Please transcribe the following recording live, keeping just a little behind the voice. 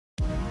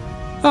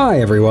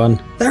Hi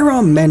everyone! There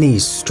are many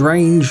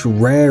strange,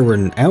 rare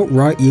and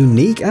outright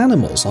unique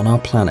animals on our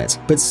planet,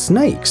 but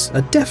snakes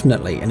are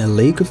definitely in a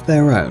league of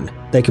their own.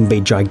 They can be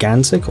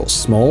gigantic or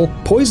small,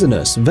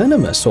 poisonous,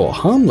 venomous or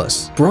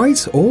harmless,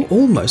 bright or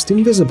almost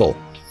invisible.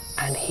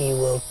 And he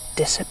will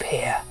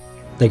disappear.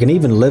 They can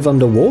even live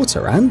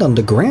underwater and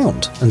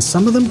underground, and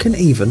some of them can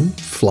even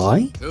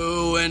fly.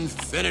 To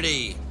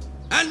infinity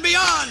and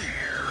beyond!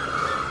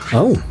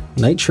 Oh,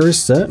 nature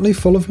is certainly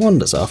full of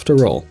wonders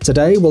after all.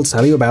 Today we'll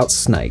tell you about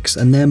snakes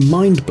and their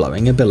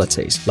mind-blowing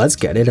abilities. Let's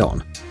get it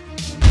on.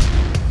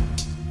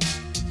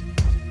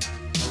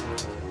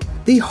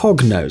 The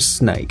hognose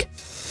snake.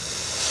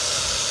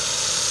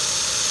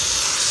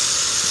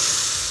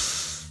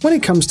 When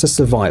it comes to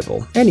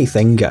survival,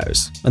 anything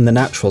goes, and the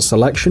natural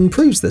selection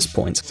proves this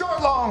point.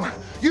 Short long,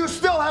 you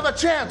still have a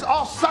chance.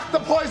 I'll suck the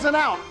poison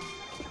out.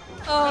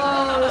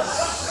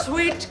 Oh,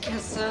 sweet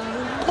kisses.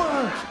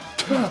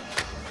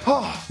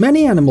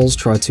 Many animals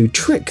try to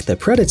trick their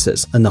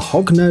predators, and the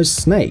hognose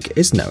snake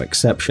is no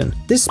exception.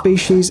 This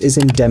species is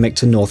endemic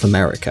to North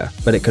America,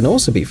 but it can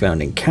also be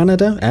found in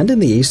Canada and in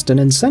the eastern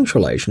and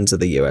central Asians of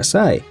the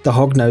USA. The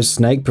hognose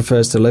snake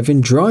prefers to live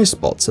in dry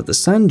spots at the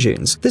sand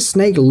dunes. This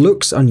snake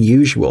looks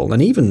unusual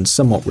and even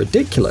somewhat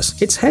ridiculous.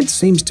 Its head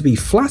seems to be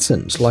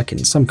flattened, like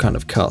in some kind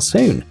of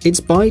cartoon. Its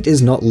bite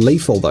is not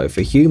lethal though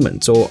for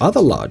humans or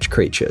other large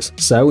creatures,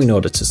 so in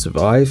order to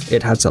survive,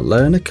 it had to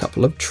learn a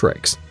couple of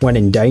tricks. When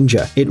in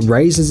danger, it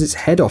raises its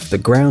head off the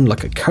ground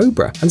like a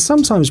cobra and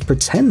sometimes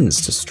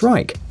pretends to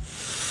strike.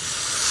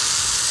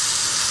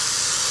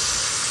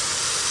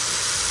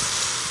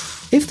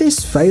 If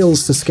this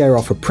fails to scare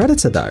off a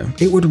predator though,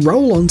 it would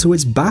roll onto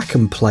its back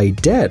and play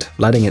dead,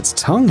 letting its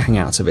tongue hang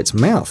out of its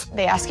mouth.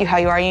 They ask you how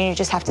you are and you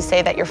just have to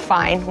say that you're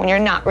fine when you're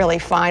not really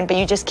fine, but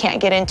you just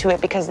can't get into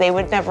it because they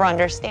would never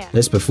understand.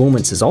 This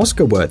performance is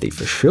Oscar-worthy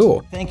for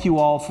sure. Thank you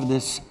all for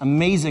this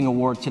amazing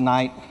award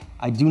tonight.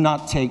 I do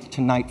not take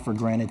tonight for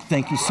granted.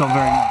 Thank you so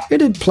very much.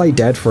 It'd play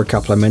dead for a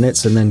couple of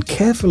minutes and then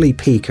carefully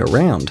peek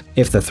around.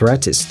 If the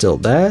threat is still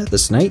there, the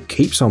snake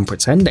keeps on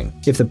pretending.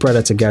 If the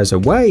predator goes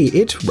away,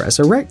 it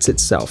resurrects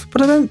itself.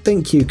 But I don't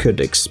think you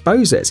could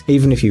expose it.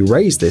 Even if you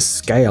raise this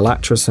scale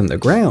actress from the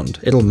ground,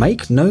 it'll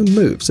make no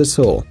moves at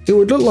all. It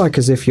would look like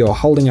as if you're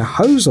holding a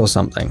hose or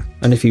something.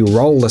 And if you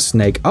roll the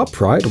snake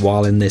upright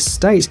while in this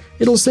state,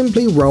 it'll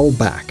simply roll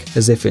back,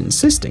 as if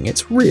insisting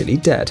it's really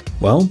dead.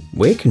 Well,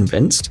 we're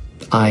convinced.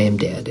 I am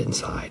dead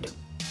inside.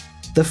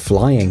 The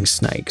flying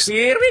snakes.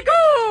 Here we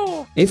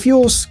go! If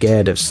you're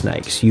scared of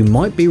snakes, you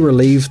might be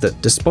relieved that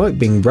despite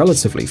being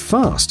relatively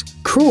fast,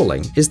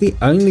 crawling is the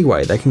only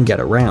way they can get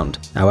around.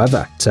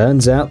 However,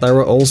 turns out there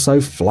are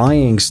also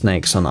flying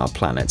snakes on our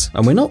planet,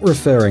 and we're not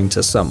referring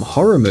to some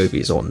horror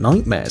movies or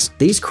nightmares.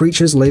 These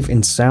creatures live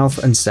in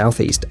South and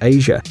Southeast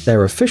Asia.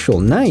 Their official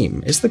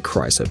name is the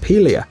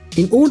Chrysopelia.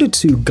 In order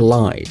to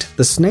glide,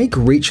 the snake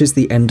reaches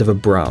the end of a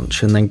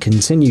branch and then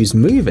continues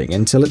moving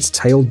until its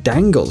tail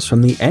dangles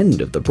from the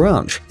end of the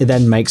branch. It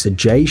then makes a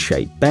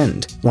J-shaped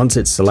bend. Once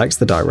it selects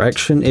the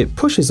direction, it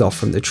pushes off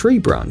from the tree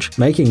branch,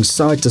 making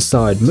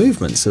side-to-side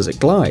movements as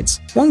it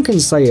glides. One can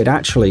say it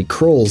actually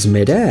crawls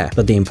mid-air,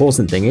 but the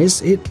important thing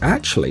is it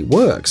actually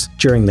works.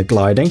 During the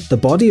gliding, the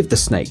body of the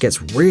snake gets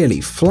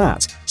really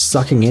flat,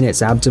 sucking in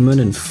its abdomen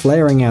and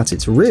flaring out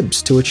its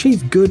ribs to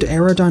achieve good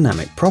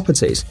aerodynamic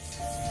properties.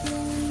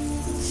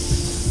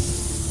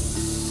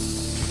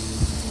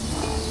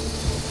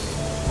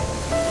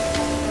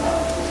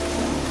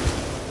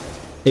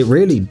 It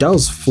really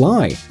does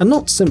fly, and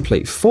not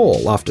simply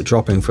fall after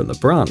dropping from the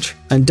branch.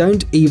 And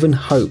don't even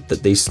hope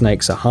that these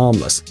snakes are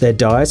harmless. Their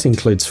diet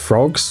includes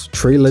frogs,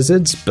 tree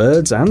lizards,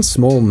 birds, and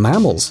small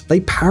mammals. They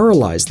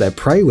paralyze their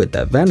prey with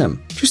their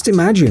venom. Just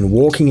imagine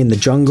walking in the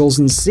jungles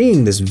and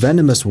seeing this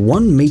venomous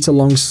 1 meter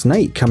long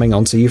snake coming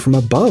onto you from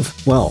above.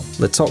 Well,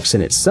 the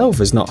toxin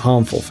itself is not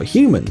harmful for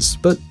humans,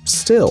 but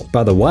still.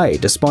 By the way,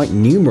 despite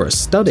numerous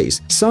studies,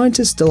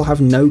 scientists still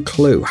have no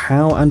clue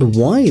how and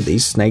why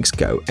these snakes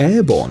go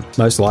airborne.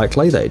 Most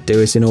likely they do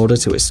it in order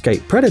to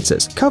escape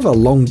predators, cover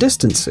long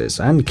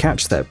distances, and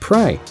catch their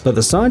prey. But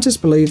the scientists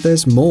believe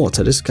there's more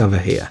to discover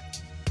here.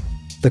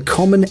 The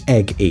common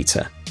egg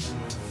eater.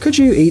 Could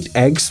you eat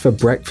eggs for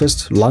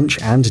breakfast, lunch,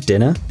 and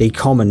dinner? The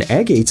common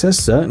egg eater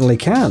certainly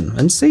can,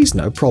 and sees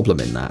no problem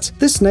in that.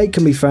 This snake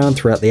can be found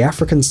throughout the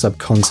African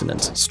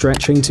subcontinent,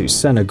 stretching to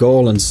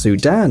Senegal and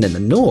Sudan in the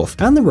north,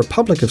 and the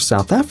Republic of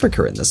South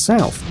Africa in the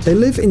south. They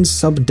live in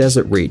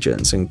sub-desert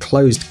regions and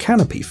closed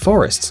canopy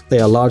forests.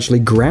 They are largely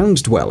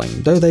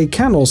ground-dwelling, though they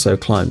can also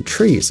climb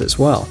trees as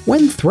well.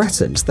 When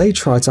threatened, they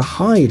try to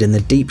hide in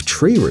the deep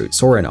tree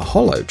roots or in a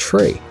hollow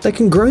tree. They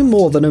can grow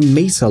more than 1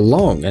 meter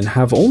long and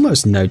have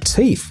almost no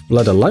teeth, teeth,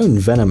 let alone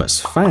venomous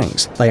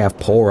fangs. They have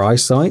poor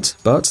eyesight,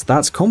 but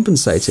that's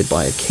compensated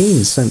by a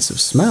keen sense of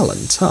smell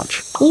and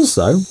touch.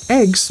 Also,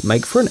 eggs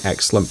make for an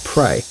excellent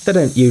prey. They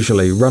don't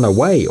usually run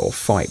away or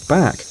fight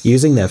back.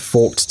 Using their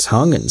forked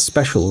tongue and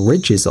special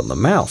ridges on the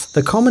mouth,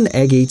 the common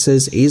egg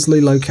eaters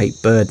easily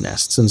locate bird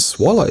nests and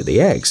swallow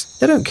the eggs.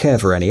 They don't care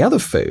for any other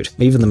food.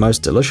 Even the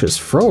most delicious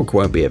frog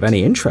won't be of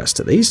any interest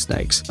to these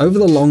snakes. Over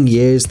the long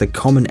years, the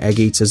common egg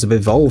eaters have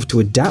evolved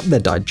to adapt their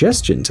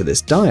digestion to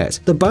this diet.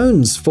 The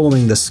bones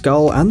forming the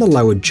skull and the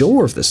lower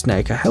jaw of the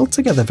snake are held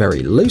together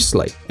very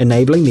loosely,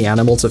 enabling the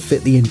animal to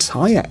fit the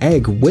entire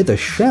egg with a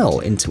shell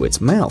into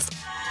its mouth.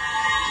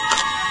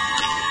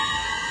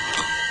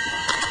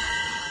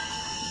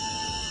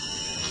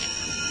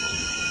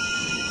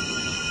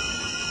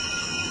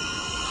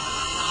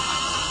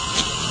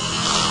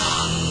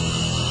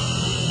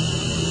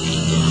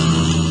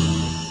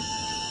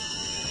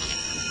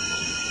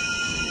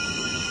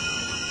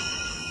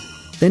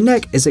 Their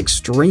neck is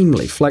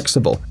extremely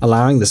flexible,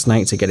 allowing the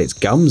snake to get its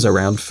gums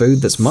around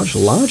food that's much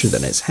larger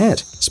than its head.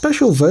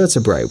 Special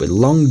vertebrae with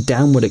long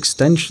downward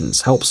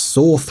extensions help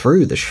saw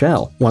through the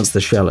shell. Once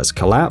the shell has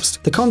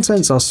collapsed, the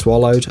contents are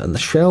swallowed and the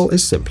shell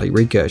is simply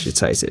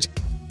regurgitated.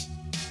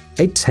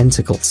 A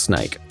tentacled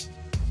snake.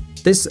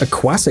 This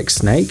aquatic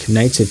snake,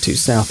 native to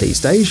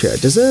Southeast Asia,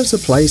 deserves a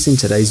place in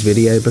today's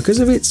video because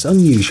of its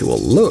unusual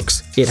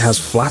looks. It has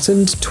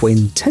flattened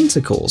twin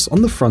tentacles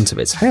on the front of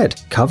its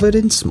head, covered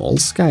in small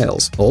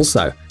scales.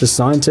 Also, the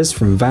scientists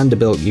from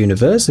Vanderbilt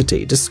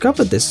University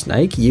discovered this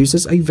snake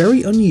uses a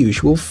very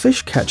unusual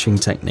fish catching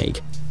technique.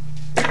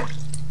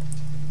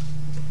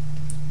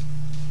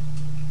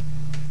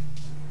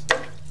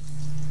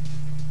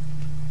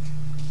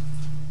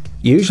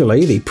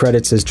 Usually, the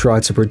predators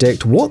try to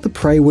predict what the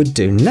prey would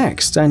do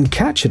next and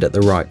catch it at the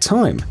right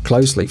time,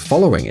 closely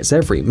following its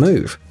every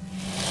move.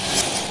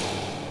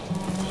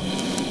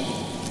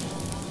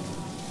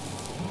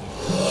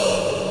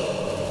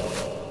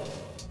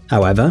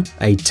 However,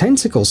 a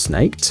tentacle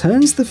snake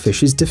turns the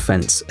fish's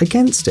defense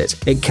against it.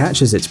 It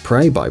catches its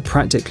prey by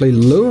practically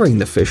luring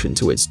the fish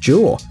into its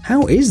jaw.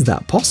 How is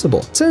that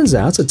possible? Turns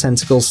out a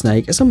tentacle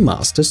snake is a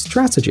master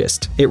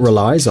strategist. It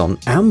relies on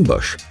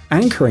ambush,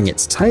 anchoring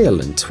its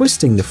tail and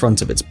twisting the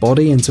front of its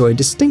body into a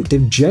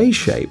distinctive J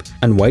shape,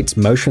 and waits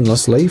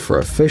motionlessly for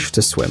a fish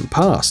to swim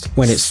past.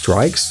 When it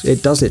strikes,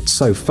 it does it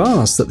so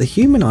fast that the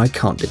human eye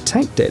can't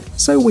detect it,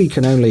 so we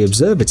can only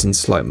observe it in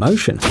slow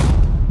motion.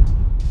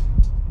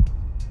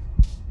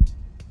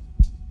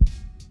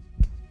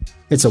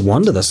 It's a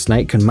wonder the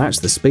snake can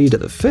match the speed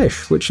of the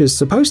fish, which is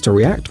supposed to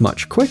react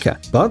much quicker,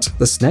 but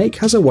the snake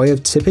has a way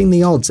of tipping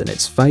the odds in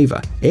its favor.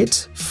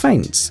 It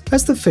feints.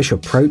 As the fish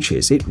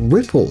approaches, it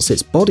ripples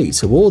its body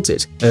towards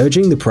it,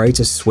 urging the prey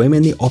to swim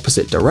in the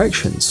opposite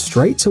direction,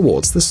 straight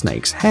towards the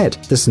snake's head.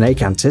 The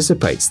snake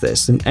anticipates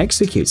this and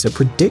executes a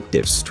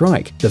predictive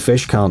strike. The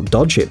fish can't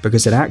dodge it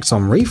because it acts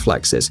on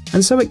reflexes,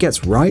 and so it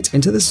gets right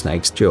into the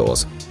snake's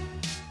jaws.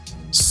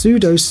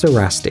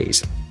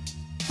 Pseudocerastes.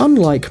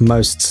 Unlike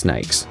most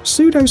snakes,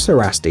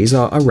 Pseudocerastes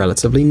are a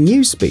relatively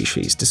new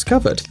species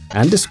discovered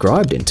and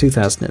described in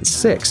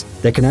 2006.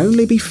 They can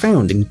only be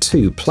found in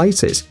two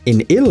places,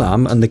 in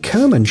Ilam and the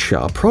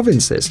Kermanshah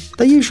provinces.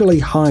 They usually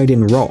hide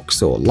in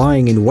rocks or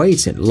lying in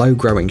wait in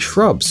low-growing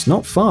shrubs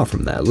not far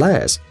from their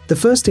lairs. The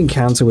first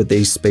encounter with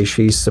these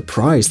species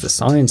surprised the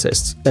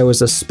scientists. There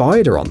was a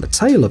spider on the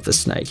tail of the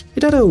snake.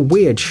 It had a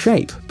weird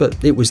shape, but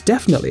it was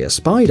definitely a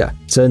spider.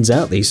 Turns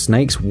out these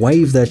snakes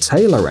wave their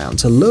tail around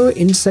to lure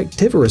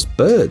insectivorous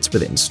birds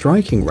within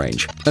striking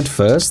range. At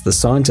first, the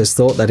scientists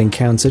thought they'd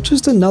encounter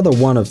just another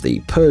one of the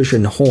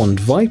Persian horned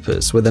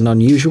vipers with an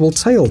unusual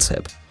tail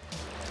tip.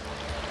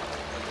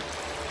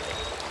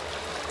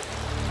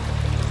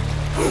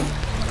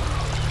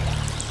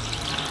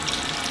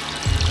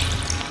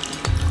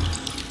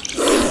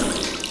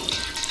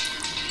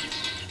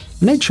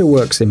 Nature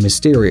works in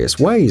mysterious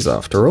ways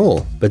after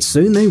all, but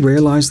soon they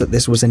realized that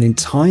this was an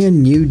entire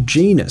new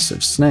genus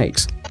of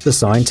snakes. The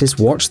scientists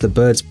watched the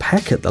birds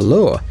peck at the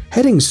lure,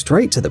 heading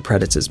straight to the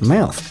predator's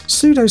mouth.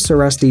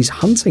 Pseudocerastes'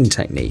 hunting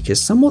technique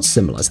is somewhat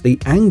similar to the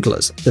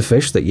angler's, the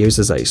fish that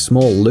uses a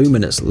small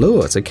luminous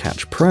lure to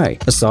catch prey.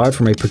 Aside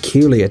from a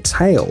peculiar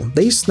tail,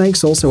 these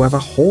snakes also have a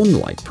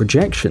horn-like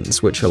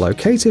projections which are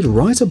located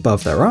right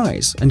above their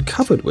eyes and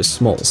covered with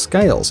small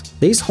scales.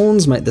 These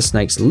horns make the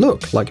snakes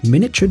look like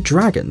miniature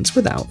dragons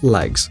without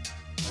legs.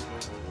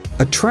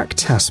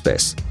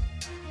 Atractaspis.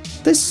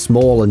 This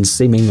small and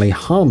seemingly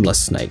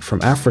harmless snake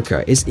from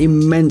Africa is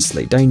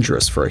immensely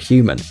dangerous for a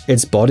human.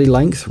 Its body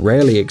length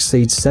rarely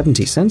exceeds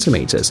 70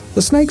 centimeters.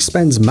 The snake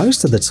spends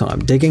most of the time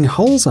digging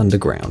holes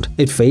underground.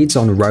 It feeds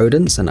on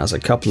rodents and has a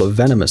couple of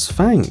venomous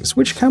fangs,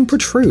 which can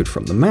protrude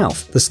from the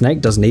mouth. The snake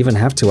doesn't even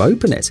have to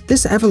open it.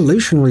 This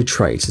evolutionary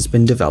trait has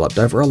been developed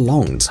over a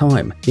long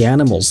time. The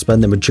animal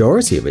spends the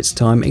majority of its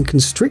time in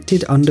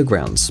constricted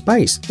underground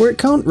space, where it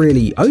can't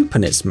really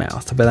open its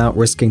mouth without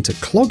risking to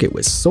clog it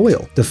with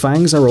soil. The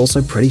fangs are also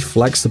pretty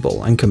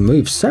flexible and can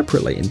move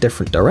separately in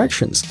different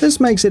directions. This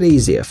makes it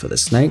easier for the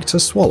snake to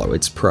swallow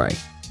its prey.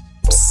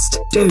 Psst.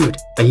 Dude,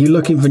 are you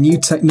looking for new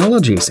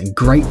technologies and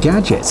great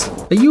gadgets?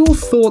 Are your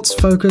thoughts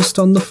focused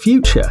on the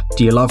future?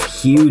 Do you love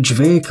huge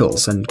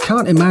vehicles and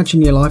can't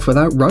imagine your life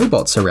without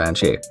robots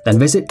around you? Then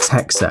visit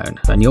TechZone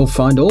and you'll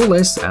find all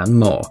this and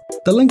more.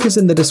 The link is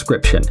in the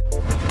description.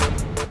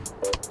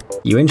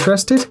 You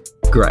interested?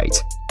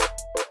 Great.